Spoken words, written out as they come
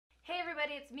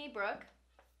everybody, it's me, Brooke.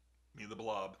 Me the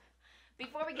blob.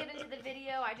 Before we get into the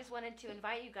video, I just wanted to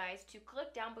invite you guys to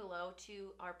click down below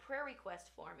to our prayer request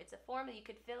form. It's a form that you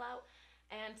could fill out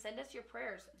and send us your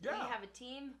prayers. Yeah. We have a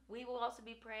team. We will also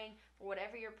be praying for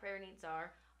whatever your prayer needs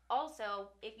are. Also,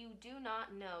 if you do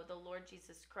not know the Lord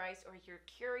Jesus Christ, or you're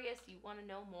curious, you want to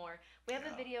know more, we have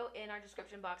a video in our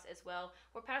description box as well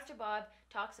where Pastor Bob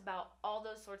talks about all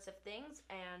those sorts of things,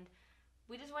 and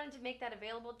we just wanted to make that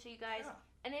available to you guys. Yeah.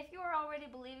 And if you're already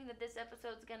believing that this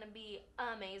episode's going to be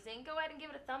amazing, go ahead and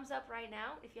give it a thumbs up right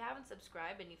now. If you haven't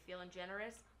subscribed and you're feeling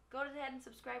generous, go ahead and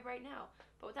subscribe right now.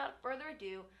 But without further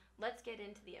ado, let's get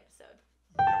into the episode.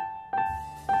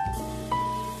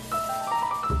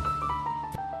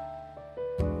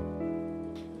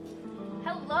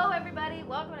 Hello, everybody.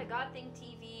 Welcome to GodThink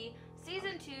TV,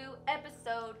 Season 2,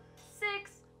 Episode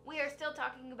 6. We are still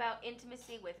talking about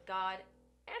intimacy with God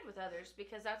and with others,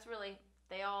 because that's really,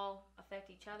 they all affect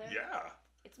each other. Yeah.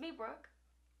 It's me, Brooke,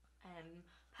 and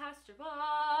Pastor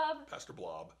Bob. Pastor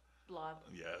Blob. Blob.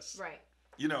 Yes. Right.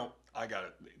 You know, I got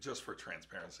it, just for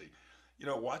transparency. You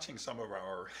know, watching some of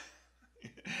our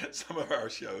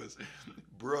shows,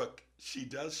 Brooke, she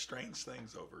does strange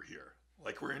things over here.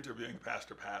 Like, we're interviewing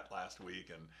Pastor Pat last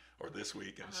week or this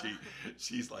week, and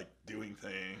she's like doing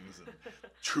things and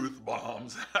truth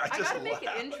bombs. I just gotta make it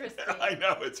interesting. I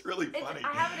know, it's really funny.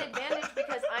 I have an advantage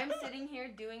because I'm sitting here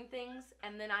doing things,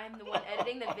 and then I'm the one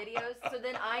editing the videos. So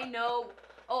then I know,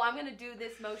 oh, I'm gonna do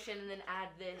this motion and then add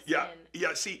this. Yeah,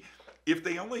 yeah. See, if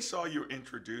they only saw you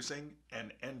introducing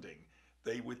and ending,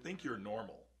 they would think you're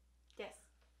normal. Yes.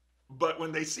 But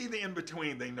when they see the in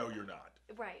between, they know you're not.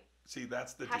 Right. See,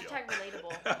 that's the Hashtag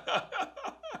deal. relatable.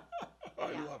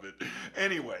 I love it.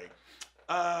 Anyway,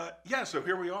 yeah, so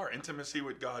here we are, intimacy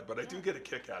with God. But I do get a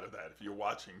kick out of that. If you're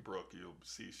watching Brooke, you'll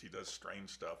see she does strange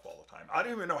stuff all the time. I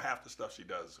don't even know half the stuff she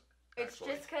does. It's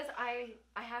actually. just because I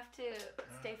have to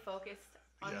stay focused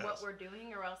on Yes. what we're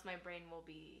doing, or else my brain will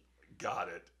be... Got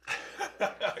it.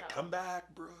 Come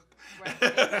back, Brooke.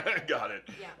 Right. Got it.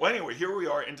 Yeah. Well, anyway, here we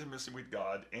are, intimacy with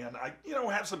God. And I,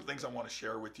 have some things I want to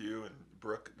share with you. And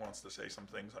Brooke wants to say some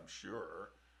things, I'm sure.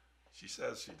 She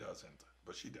says she doesn't,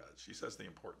 but she does. She says the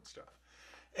important stuff.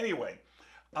 Anyway,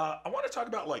 I want to talk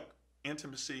about, like,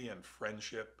 intimacy and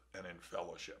friendship and in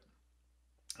fellowship.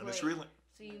 And it's really...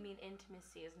 So you mean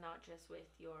intimacy is not just with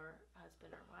your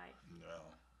husband or wife? No.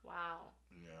 Wow.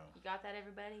 No. You got that,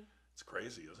 everybody? It's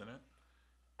crazy, isn't it?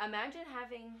 Imagine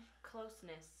having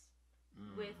closeness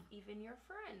with even your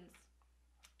friends.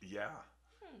 Yeah.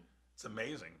 It's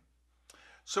amazing.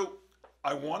 So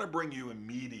I want to bring you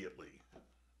immediately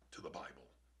to the Bible.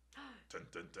 Dun,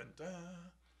 dun, dun, dun.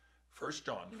 1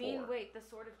 John 4. You mean, wait, the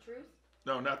sword of truth?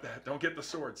 No, not that. Don't get the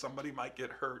sword. Somebody might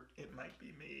get hurt. It might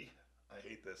be me. I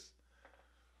hate this.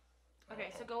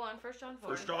 Okay, so go on. 1 John 4.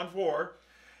 1 John 4.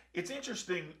 It's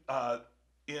interesting,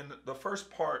 in the first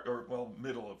part, or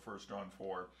middle of 1 John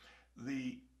 4,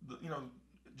 the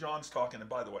John's talking, and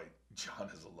by the way, John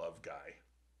is a love guy.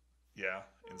 Yeah,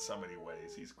 in so many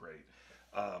ways, he's great.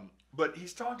 But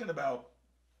he's talking about,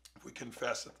 if we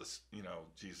confess that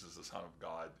Jesus is the Son of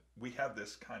God, we have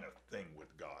this kind of thing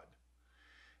with God.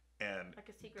 And like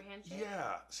a secret handshake?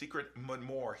 Yeah, secret,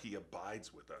 more, he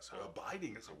abides with us.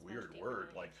 Abiding is a weird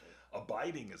word. Like,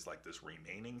 abiding is like this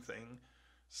remaining thing,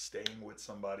 staying with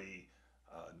somebody,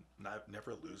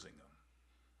 never losing them.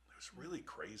 It's really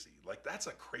crazy. Like, that's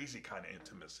a crazy kind of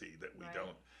intimacy that we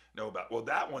don't know about. Well,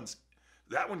 that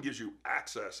one gives you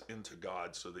access into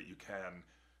God so that you can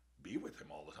be with him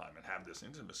all the time and have this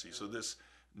intimacy. So this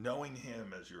knowing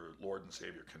him as your Lord and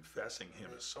Savior, confessing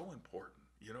him is so important.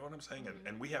 You know what I'm saying?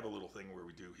 And we have a little thing where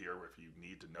we do here where if you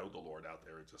need to know the Lord out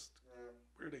there, just,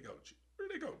 where'd they go?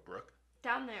 Where'd they go, Brooke?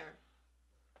 Down there.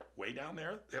 Way down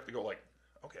there? They have to go like,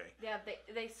 okay. Yeah,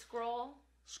 they scroll.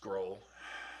 Scroll.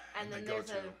 And then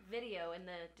there's a video in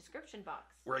the description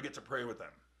box. Where I get to pray with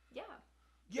them. Yeah.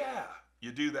 Yeah.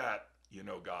 You do that, you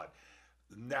know God.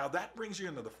 Now that brings you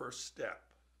into the first step,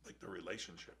 like the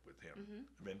relationship with him,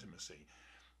 of intimacy.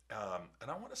 And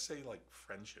I want to say like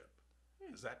friendship.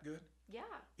 Is that good? Yeah.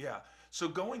 Yeah. So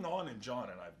going on in John,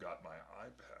 and I've got my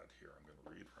iPad here I'm going to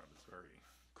read from. It's very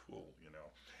cool,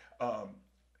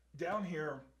 Down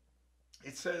here,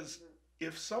 it says,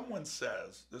 if someone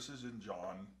says, this is in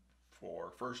John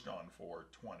 4, 1 John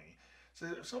 4:20,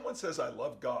 says, if someone says, I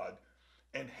love God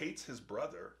and hates his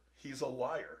brother, he's a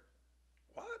liar.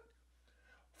 What?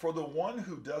 For the one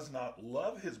who does not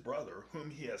love his brother whom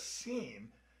he has seen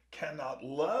cannot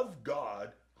love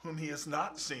God whom he has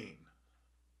not seen.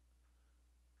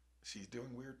 She's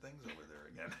doing weird things over there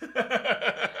again.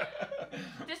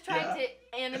 Just trying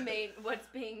to animate what's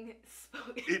being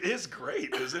spoken. It is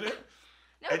great, isn't it?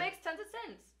 No, it makes tons of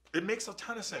It makes a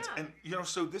ton of sense. Yeah. And, you know,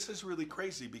 so this is really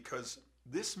crazy because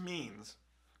this means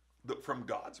that from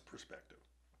God's perspective,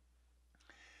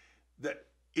 that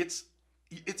it's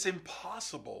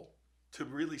impossible to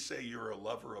really say you're a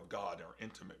lover of God or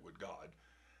intimate with God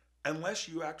unless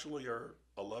you actually are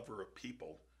a lover of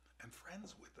people and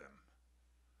friends with them.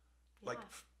 Like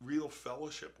real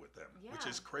fellowship with them, which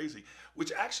is crazy.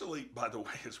 Which actually, by the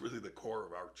way, is really the core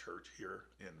of our church here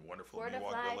in wonderful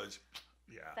Miwok Village.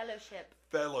 Yeah.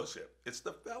 Fellowship. It's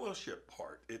the fellowship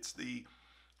part. It's the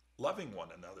loving one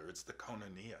another. It's the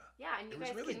koinonia. Yeah, and you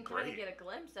guys really can kind of get a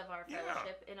glimpse of our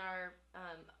fellowship in our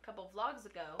couple of vlogs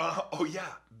ago. Oh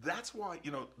yeah, that's why, you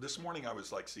know, this morning I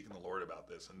was like seeking the Lord about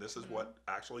this, and this is what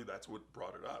actually that's what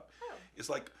brought it up. Oh. It's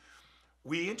like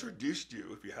we introduced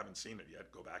you. If you haven't seen it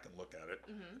yet, go back and look at it.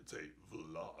 It's a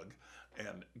vlog,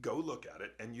 and go look at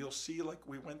it, and you'll see like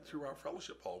we went through our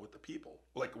fellowship hall with the people.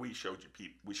 Like we showed you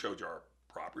we showed you our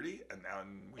property, and now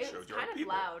we showed you our people. It's kind of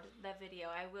loud, that video,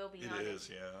 I will be honest. It is,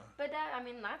 yeah. But that, I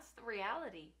mean, that's the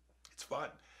reality. It's fun.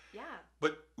 Yeah.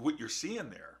 But what you're seeing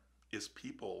there is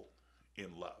people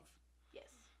in love. Yes.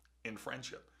 In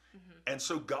friendship. And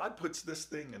so God puts this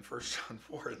thing in 1 John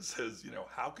 4 and says, you know,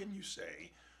 how can you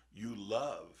say you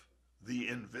love the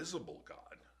invisible God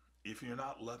if you're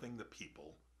not loving the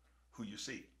people who you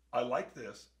see? I like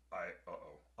this.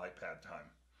 iPad time.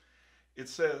 It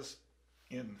says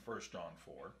in 1 John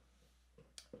 4,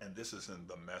 and this is in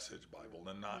the Message Bible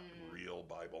and not real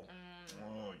Bible.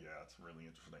 Oh yeah, it's really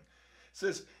interesting. It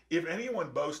says, if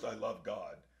anyone boasts I love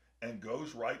God and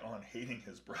goes right on hating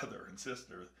his brother and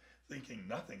sister, thinking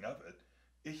nothing of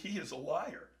it, he is a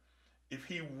liar. If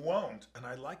he won't, and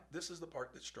this is the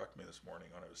part that struck me this morning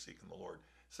when I was seeking the Lord.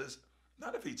 It says,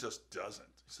 not if he just doesn't.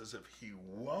 It says, if he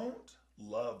won't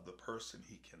love the person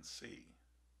he can see,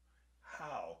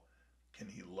 how can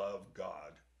he love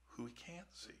God who he can't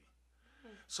see?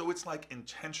 So it's like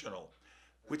intentional,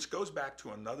 which goes back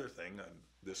to another thing.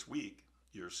 This week,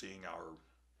 you're seeing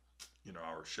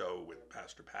our show with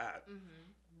Pastor Pat,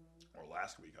 or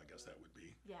last week, I guess that would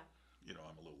be. Yeah. You know,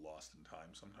 I'm a little lost in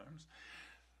time sometimes.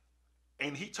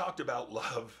 And he talked about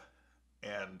love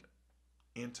and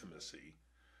intimacy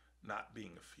not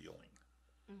being a feeling.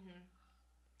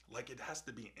 Like it has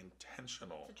to be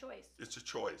intentional. It's a choice. It's a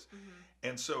choice.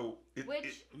 And so,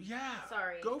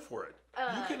 sorry. Go for it.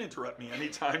 You can interrupt me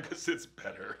anytime because it's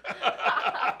better.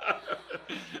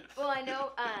 Well, I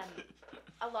know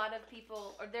a lot of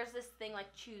people, or there's this thing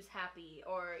like choose happy,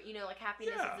 or, you know, like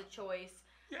happiness is a choice.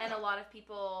 Yeah. And a lot of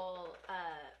people,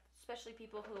 especially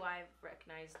people who I've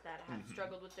recognized that have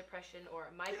struggled with depression or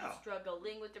might be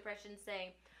struggling with depression,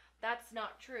 say that's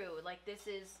not true. Like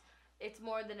it's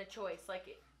more than a choice.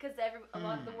 Like, because a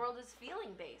lot of the world is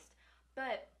feeling based,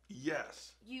 but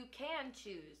you can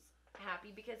choose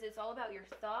happy because it's all about your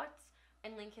thoughts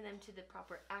and linking them to the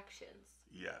proper actions.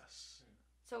 Yes.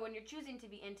 So when you're choosing to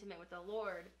be intimate with the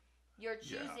Lord, you're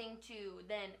choosing to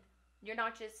then. You're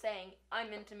not just saying,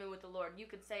 I'm intimate with the Lord. You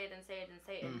could say it and say it and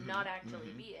say it and not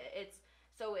actually be it. It's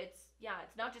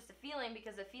not just a feeling,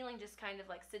 because a feeling just kind of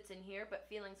like sits in here, but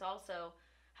feelings also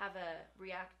have a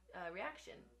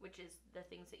reaction, which is the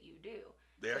things that you do.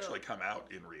 They actually come out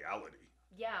in reality.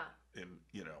 Yeah. And,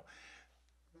 you know,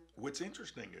 what's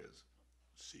interesting is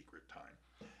secret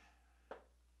time.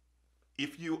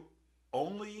 If you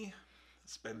only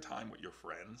spend time with your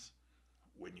friends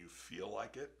when you feel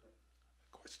like it,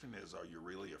 question is, are you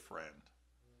really a friend?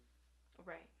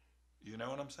 Right. You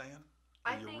know what I'm saying?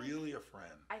 Are you really a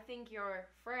friend? I think your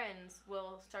friends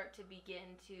will start to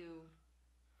begin to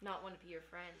not want to be your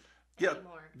friend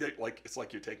anymore. It's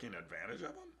like you're taking advantage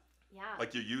of them? Yeah.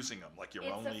 Like you're using them, like you're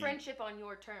It's a friendship on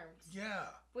your terms. Yeah.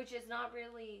 Which is not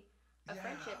really a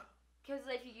friendship. Because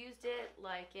if you used it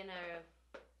like in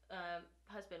a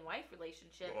husband-wife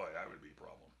relationship... Boy, that would be a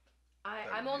problem.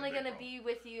 I'm only going to be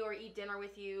with you or eat dinner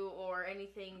with you or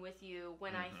anything with you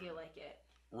when I feel like it.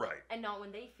 Right. And not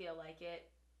when they feel like it.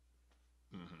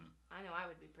 I know I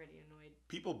would be pretty annoyed.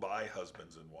 People buy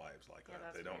husbands and wives like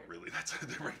that. They don't weird. really, that's a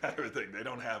different kind of thing. They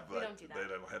don't have They don't do that. They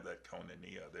don't have that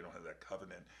koinonia. They don't have that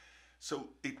covenant. So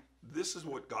this is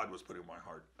what God was putting in my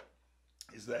heart,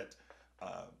 is that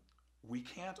we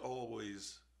can't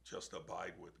always just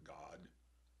abide with God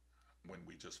when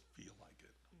we just feel like it.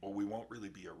 Or we won't really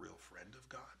be a real friend of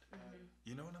God.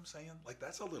 You know what I'm saying? Like,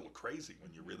 that's a little crazy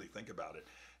when you really think about it.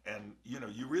 And, you know,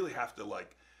 you really have to,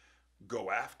 like,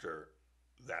 go after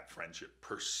that friendship,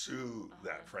 pursue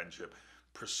that friendship,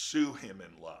 pursue him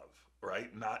in love,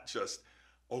 right? Not just,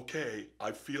 okay,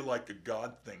 I feel like a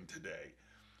God thing today,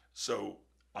 so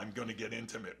I'm going to get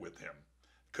intimate with him.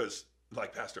 Because,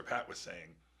 like Pastor Pat was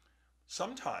saying,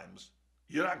 sometimes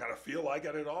you're not going to feel like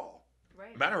it at all.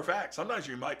 Right. Matter of fact, sometimes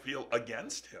you might feel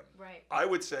against him. Right. I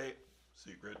would say,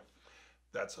 secret,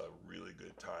 that's a really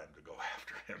good time to go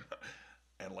after him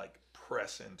and like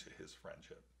press into his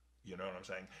friendship. You know what I'm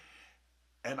saying?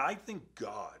 And I think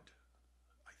God,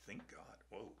 I think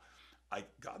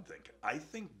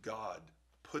God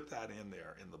put that in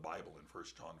there in the Bible in 1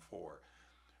 John 4.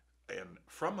 And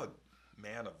from a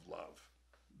man of love,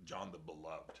 John the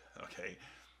beloved, okay,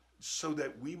 so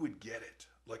that we would get it,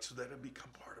 like so that it become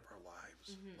part of our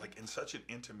lives, like in such an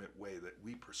intimate way that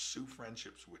we pursue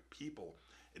friendships with people,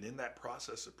 and in that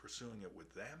process of pursuing it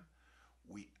with them,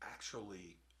 we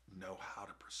actually know how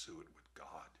to pursue it with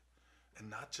God, and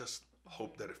not just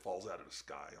hope that it falls out of the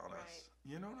sky on us.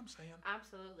 You know what I'm saying?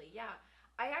 Absolutely, yeah.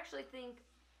 I actually think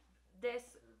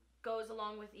this goes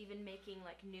along with even making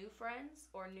like new friends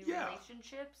or new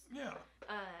relationships. Yeah.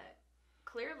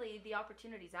 Clearly, the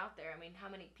opportunity's out there. I mean, how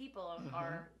many people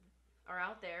are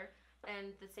out there?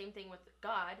 And the same thing with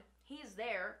God. He's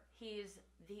there. He's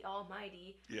the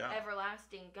Almighty,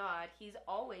 everlasting God. He's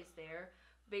always there,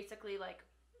 basically like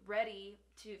ready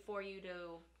for you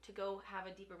to go have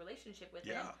a deeper relationship with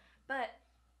Him. But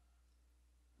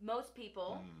most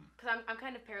people, because I'm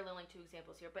kind of paralleling two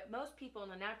examples here, but most people in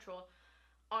the natural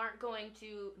aren't going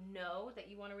to know that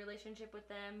you want a relationship with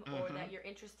them or that you're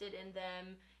interested in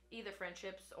them, either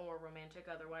friendships or romantic,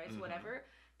 otherwise, whatever.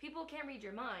 People can't read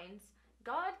your minds.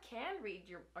 God can read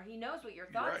or He knows what your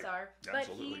thoughts are, but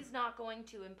He's not going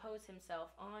to impose Himself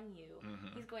on you.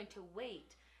 He's going to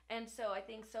wait. And so I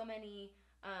think so many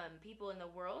people in the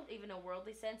world, even a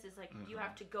worldly sense, is like you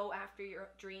have to go after your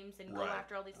dreams and go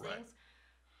after all these things,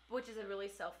 which is a really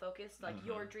self-focused, like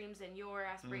your dreams and your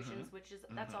aspirations, which is,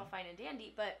 that's all fine and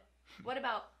dandy. But what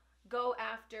about go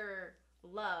after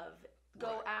love,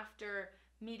 go after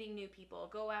meeting new people,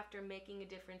 go after making a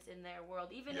difference in their world,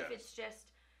 even if it's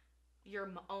just your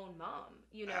own mom,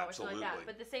 you know, or something like that.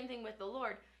 But the same thing with the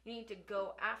Lord, you need to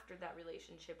go after that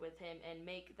relationship with Him and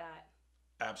make that.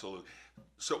 Absolutely.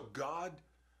 So God,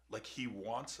 like He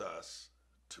wants us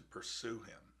to pursue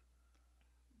Him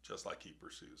just like He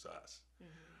pursues us.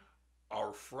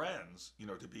 Our friends, you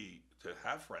know, to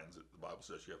have friends, the Bible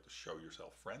says you have to show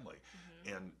yourself friendly.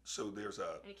 And so and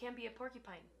it can be a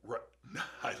porcupine. Right.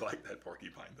 I like that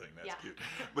porcupine thing. That's cute.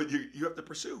 But you have to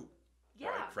pursue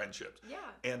friendships.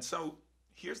 And so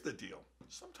here's the deal.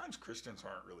 Sometimes Christians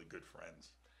aren't really good friends.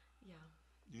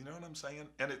 You know what I'm saying?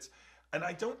 And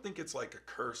I don't think it's like a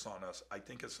curse on us. I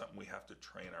think it's something we have to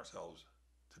train ourselves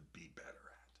to be better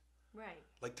at. Right.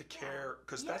 Like to care,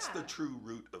 because that's the true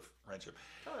root of friendship.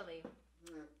 Totally.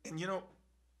 And you know,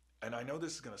 and I know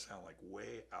this is going to sound like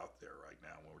way out there right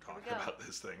now when we're talking about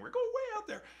this thing. We're going way out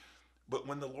there. But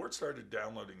when the Lord started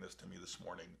downloading this to me this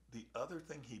morning, the other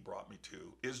thing He brought me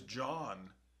to is John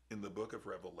in the book of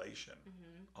Revelation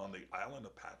on the island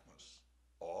of Patmos.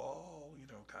 All, you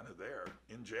know, kind of there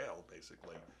in jail,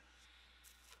 basically.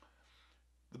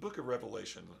 The book of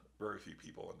Revelation, very few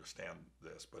people understand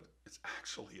this, but it's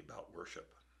actually about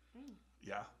worship.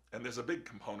 Yeah? And there's a big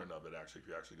component of it, actually, if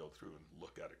you actually go through and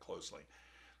look at it closely.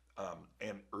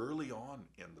 And early on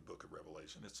in the book of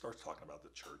Revelation, it starts talking about the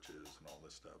churches and all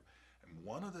this stuff. And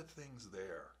one of the things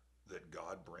there that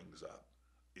God brings up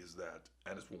is that,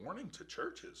 and it's warning to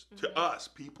churches, to us,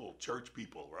 people, church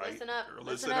people, right?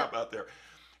 Listen up out there,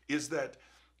 is that,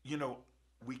 you know,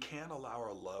 we can't allow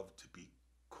our love to be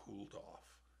cooled off.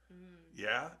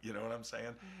 Yeah? You know what I'm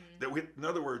saying? That in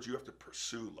other words, you have to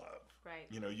pursue love. Right.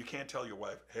 You know, you can't tell your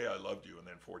wife, hey, I loved you, and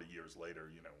then 40 years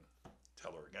later, you know,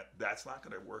 tell her again. That's not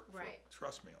going to work.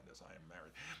 Trust me on this. I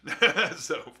am married.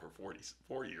 So for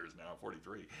 44 years now,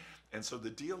 43. And so the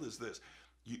deal is this.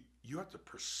 You have to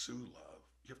pursue love.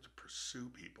 You have to pursue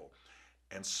people.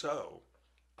 And so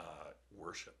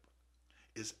worship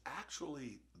is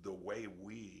actually the way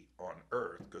we on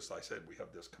earth, because I said we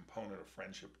have this component of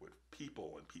friendship with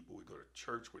people and people we go to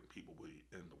church with, people we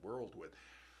in the world with.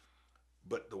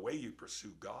 But the way you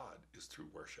pursue God is through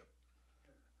worship.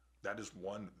 That is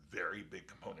one very big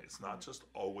component. It's not just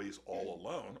always all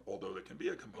alone, although there can be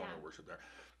a component of worship there.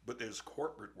 But there's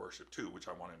corporate worship too, which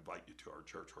I want to invite you to our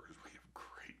church because we have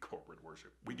great corporate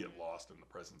worship. We get lost in the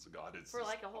presence of God. For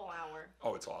like a whole hour.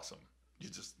 Oh, it's awesome.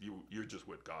 You're just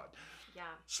with God. Yeah.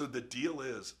 So the deal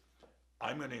is,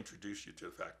 I'm going to introduce you to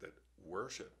the fact that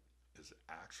worship is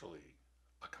actually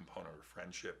a component of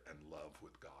friendship and love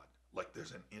with God. Like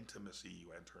there's an intimacy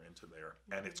you enter into there,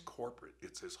 and it's corporate.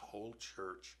 It's His whole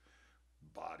church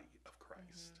body of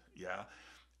Christ. Yeah.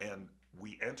 And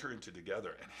we enter into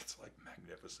together, and it's like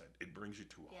magnificent. It brings you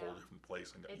to a whole different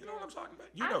place. And you know what I'm talking about?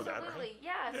 You know that, right?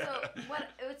 Yeah. So what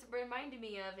it's reminded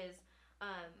me of is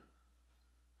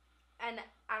and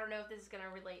I don't know if this is going to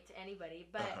relate to anybody,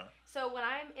 but so when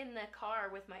I'm in the car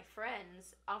with my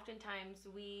friends, oftentimes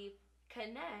we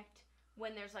connect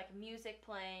when there's like music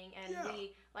playing, and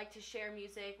we like to share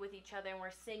music with each other, and we're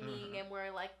singing and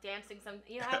we're like dancing,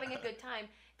 having a good time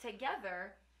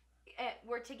together.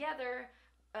 We're together,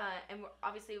 and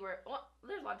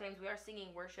there's a lot of times we are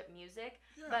singing worship music,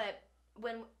 but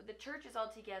when the church is all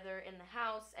together in the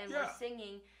house and we're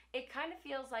singing, it kind of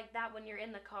feels like that when you're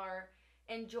in the car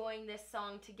enjoying this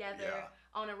song together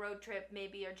on a road trip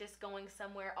maybe, or just going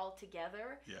somewhere all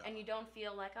together, and you don't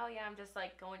feel like, oh yeah, I'm just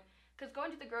like going, because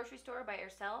going to the grocery store by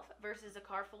yourself versus a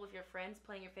car full of your friends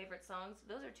playing your favorite songs,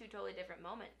 those are two totally different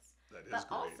moments. That is but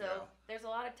great, also there's a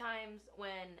lot of times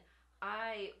when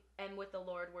I am with the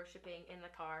Lord worshiping in the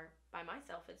car by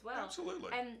myself as well.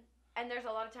 Absolutely. And there's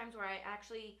a lot of times where I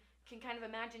actually can kind of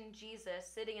imagine Jesus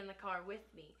sitting in the car with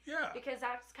me. Yeah. Because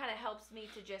that kind of helps me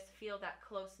to just feel that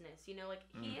closeness, like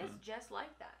he is just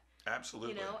like that.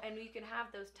 Absolutely. And you can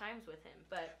have those times with him,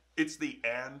 but it's the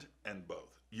and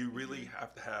both. You really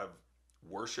have to have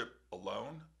worship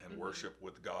alone and worship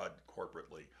with God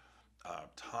corporately.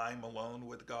 Time alone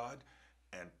with God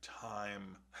and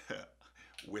time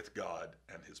with God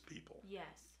and his people. Yes.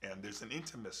 And there's an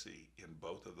intimacy in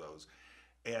both of those.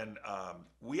 And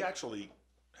we actually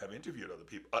have interviewed other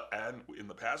people, and in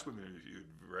the past we've interviewed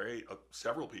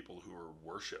several people who are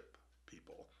worship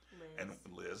people,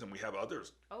 Liz, and we have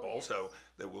others also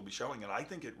that we'll be showing. And I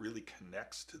think it really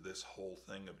connects to this whole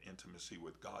thing of intimacy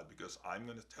with God, because I'm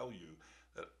going to tell you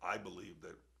that I believe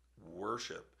that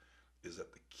worship is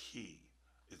at the key.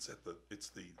 It's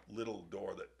the little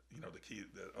door that, the key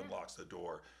that unlocks the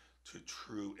door to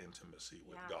true intimacy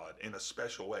with God in a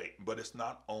special way. But it's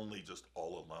not only just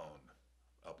all alone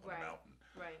up on a mountain.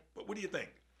 Right. But what do you think?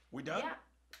 We done? Yeah.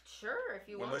 Sure, if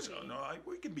you want to be. No,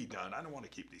 we can be done. I don't want to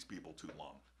keep these people too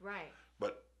long. Right.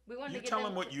 But you tell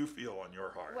them what you feel on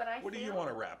your heart. What do you want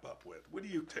to wrap up with? What's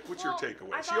your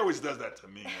takeaway? She always does that to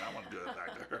me, and I want to do it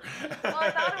back to her. Well,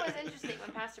 I thought it was interesting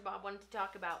when Pastor Bob wanted to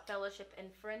talk about fellowship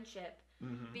and friendship,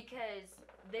 because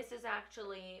this is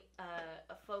actually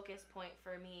a focus point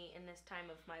for me in this time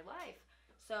of my life.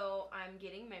 So I'm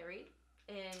getting married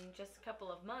in just a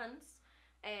couple of months.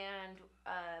 And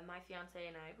my fiance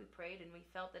and I, we prayed, and we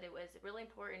felt that it was really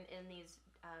important in these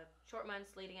short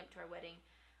months leading up to our wedding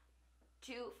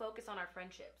to focus on our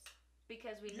friendships,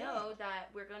 because we know that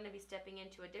we're going to be stepping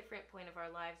into a different point of our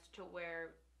lives to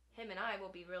where him and I will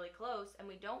be really close, and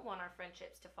we don't want our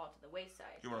friendships to fall to the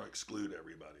wayside. You want to exclude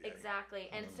everybody. Exactly.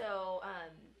 And so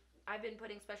I've been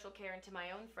putting special care into my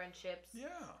own friendships. Yeah.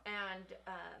 And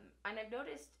I've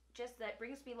noticed just that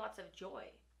brings me lots of joy.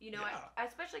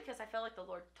 Especially because I felt like the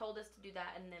Lord told us to do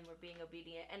that, and then we're being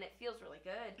obedient, and it feels really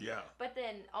good. Yeah. But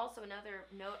then also another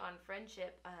note on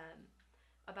friendship,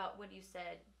 about what you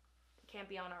said, can't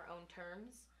be on our own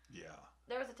terms. Yeah.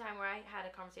 There was a time where I had a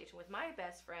conversation with my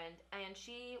best friend, and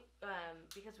she,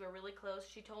 because we're really close,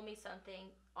 she told me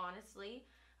something honestly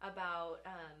about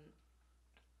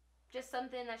just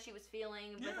something that she was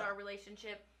feeling with our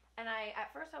relationship, and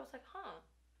at first I was like,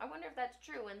 I wonder if that's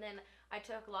true. And then I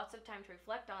took lots of time to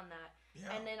reflect on that.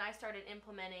 Yeah. And then I started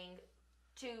implementing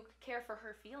to care for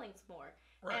her feelings more.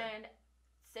 Right. And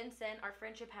since then, our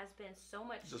friendship has been so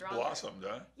much stronger. Just blossomed,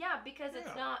 huh? Yeah, because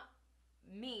it's not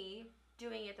me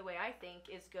doing it the way I think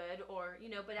is good, or,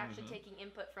 but actually taking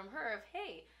input from her of,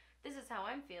 hey, this is how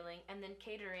I'm feeling, and then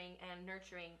catering and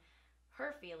nurturing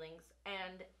her feelings.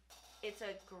 And it's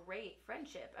a great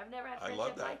friendship. I've never had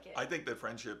friendship like it. I think that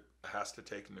friendship has to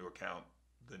take into account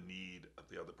the need of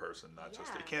the other person, not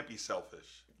just, it can't be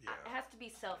selfish. Yeah. It has to be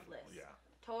selfless. Yeah.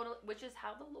 Total, which is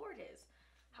how the Lord is.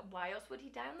 Why else would he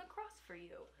die on the cross for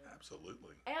you?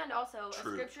 Absolutely. And also a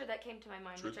scripture that came to my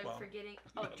mind, which I'm forgetting.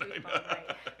 Truth bomb,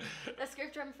 right. The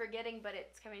scripture I'm forgetting, but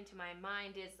it's coming to my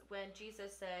mind, is when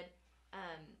Jesus said,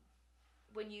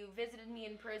 when you visited me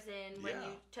in prison, when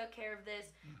you took care of this,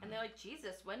 and they're like,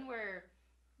 Jesus, when were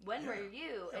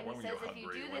you? And he says, if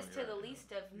you do this to the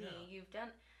least of me, you've done.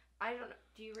 I don't know.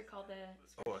 Do you recall the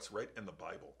scripture? Oh, it's right in the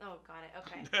Bible. Oh, got it.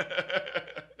 Okay.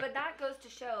 But that goes to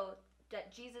show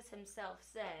that Jesus himself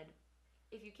said,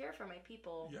 if you care for my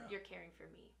people, you're caring for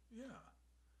me. Yeah.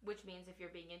 Which means if you're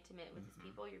being intimate with his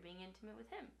people, you're being intimate with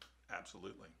him.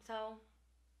 Absolutely. So,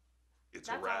 that's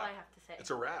all I have to say. It's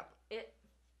a wrap.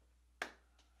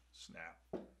 Snap.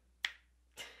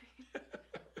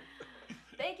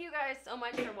 Thank you guys so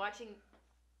much for watching.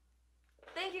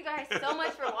 Thank you guys so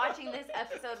much for watching this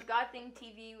episode of GodThink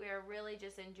TV. We are really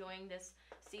just enjoying this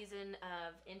season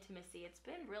of intimacy. It's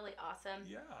been really awesome.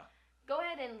 Yeah. Go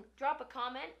ahead and drop a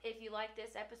comment if you like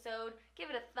this episode. Give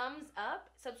it a thumbs up.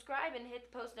 Subscribe and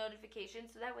hit the post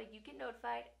notifications so that way you get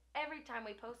notified every time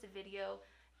we post a video,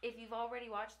 if you've already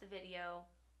watched the video,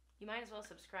 you might as well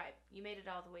subscribe. You made it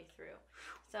all the way through.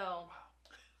 So,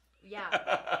 yeah.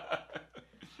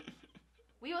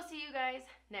 We will see you guys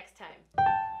next time.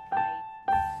 Bye.